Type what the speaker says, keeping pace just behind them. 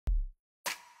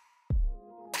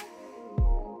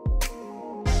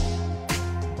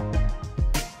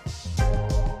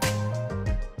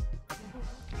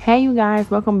Hey you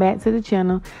guys, welcome back to the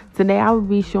channel. Today I will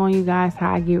be showing you guys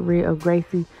how I get rid of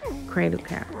Gracie cradle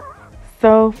cap.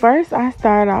 So first I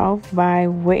start off by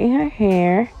wetting her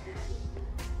hair.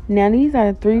 Now these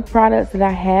are the 3 products that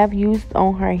I have used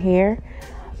on her hair.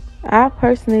 I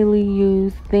personally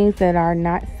use things that are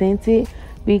not scented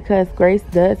because Grace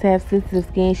does have sensitive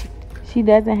skin. She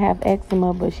doesn't have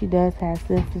eczema, but she does have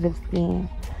sensitive skin.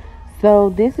 So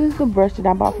this is the brush that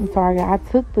I bought from Target. I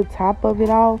took the top of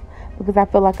it off because I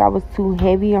feel like I was too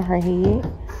heavy on her head.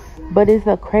 But it's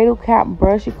a cradle cap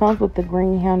brush. It comes with the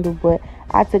green handle, but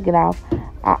I took it off.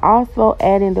 I also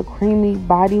added the creamy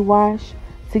body wash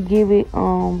to give it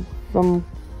some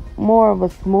more of a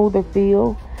smoother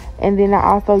feel. And then I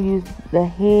also used the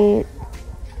head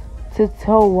to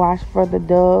toe wash for the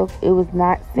Dove. It was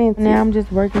not scented. Now I'm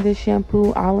just working the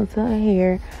shampoo all into her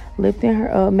hair, lifting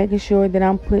her up, making sure that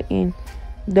I'm putting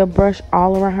the brush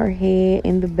all around her head,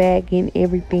 in the back, and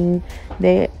everything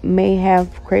that may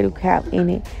have cradle cap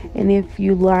in it. And if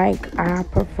you like, I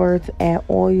prefer to add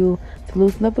oil to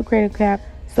loosen up the cradle cap.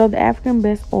 So the African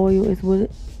Best oil is what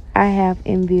I have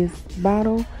in this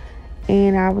bottle,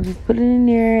 and I will just put it in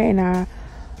there and I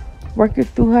work it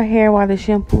through her hair while the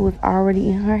shampoo is already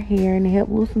in her hair, and it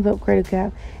helps loosen up cradle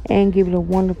cap and give it a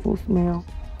wonderful smell.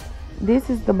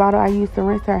 This is the bottle I use to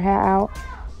rinse her hair out.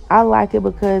 I like it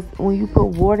because when you put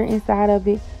water inside of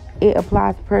it, it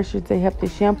applies pressure to help the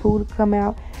shampoo to come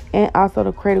out, and also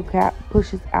the cradle cap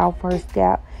pushes out for her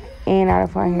scalp and out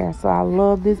of her hair. So I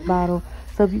love this bottle.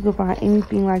 So if you can find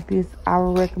anything like this, I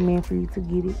would recommend for you to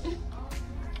get it.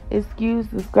 Excuse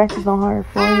the scratches on her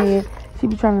forehead. She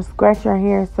be trying to scratch her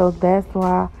hair, so that's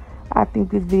why I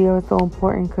think this video is so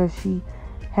important, because she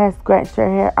has scratched her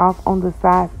hair off on the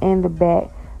sides and the back,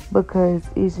 because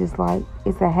it's just like,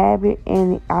 it's a habit,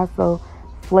 and it also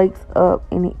flakes up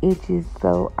and it itches.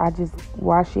 So I just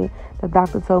wash it. The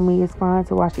doctor told me it's fine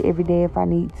to wash it every day if I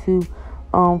need to,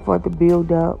 for it to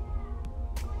build up.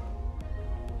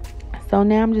 So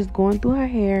now I'm just going through her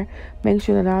hair, making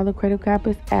sure that all the cradle cap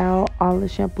is out, all the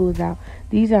shampoo is out.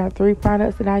 These are 3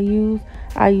 products that I use.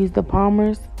 I use the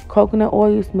Palmer's coconut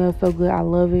oil. It smells so good. I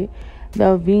love it.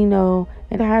 The Aveeno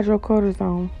and the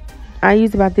hydrocortisone. I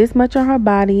use about this much on her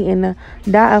body, and a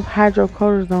dot of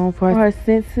hydrocortisone for her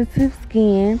sensitive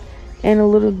skin, and a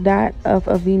little dot of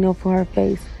Aveeno for her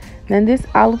face. Then this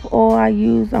olive oil I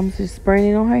use, I'm just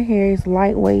spraying it on her hair. It's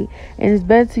lightweight, and it's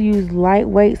better to use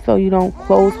lightweight so you don't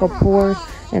close her pores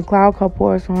and clog her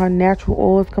pores from her natural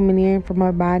oils coming in from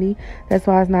her body. That's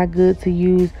why it's not good to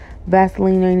use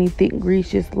Vaseline or any thick grease,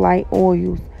 just light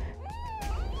oils.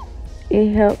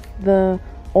 It helps the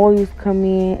oils come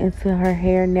into her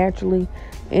hair naturally.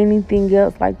 Anything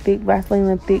else like thick Vaseline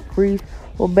and thick grease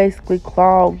will basically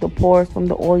clog the pores from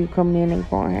the oil coming in and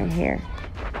growing her hair.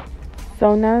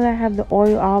 So now that I have the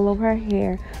oil all over her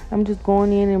hair, I'm just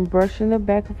going in and brushing the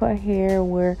back of her hair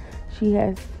where she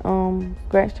has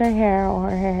scratched her hair, or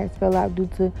her hair has fell out due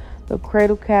to the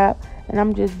cradle cap, and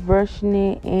I'm just brushing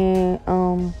it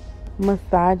and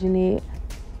massaging it.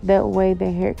 That way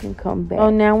the hair can come back. So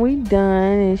now we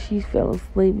done, and she fell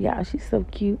asleep, y'all. She's so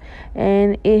cute,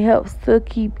 and it helps to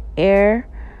keep air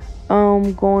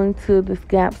going to the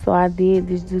scalp. So I did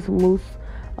this just loose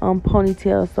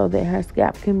ponytail so that her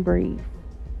scalp can breathe.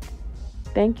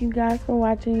 Thank you guys for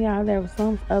watching, y'all. That was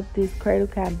thumbs up this cradle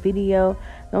cap video.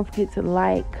 Don't forget to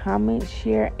like, comment,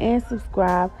 share, and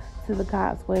subscribe to the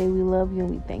Cops Way. We love you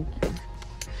and we thank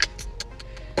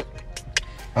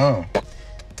you.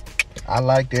 I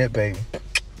like that, baby.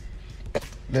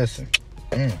 Listen.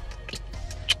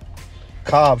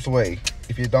 Cobb's Way.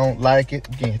 If you don't like it,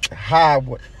 get the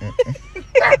highway.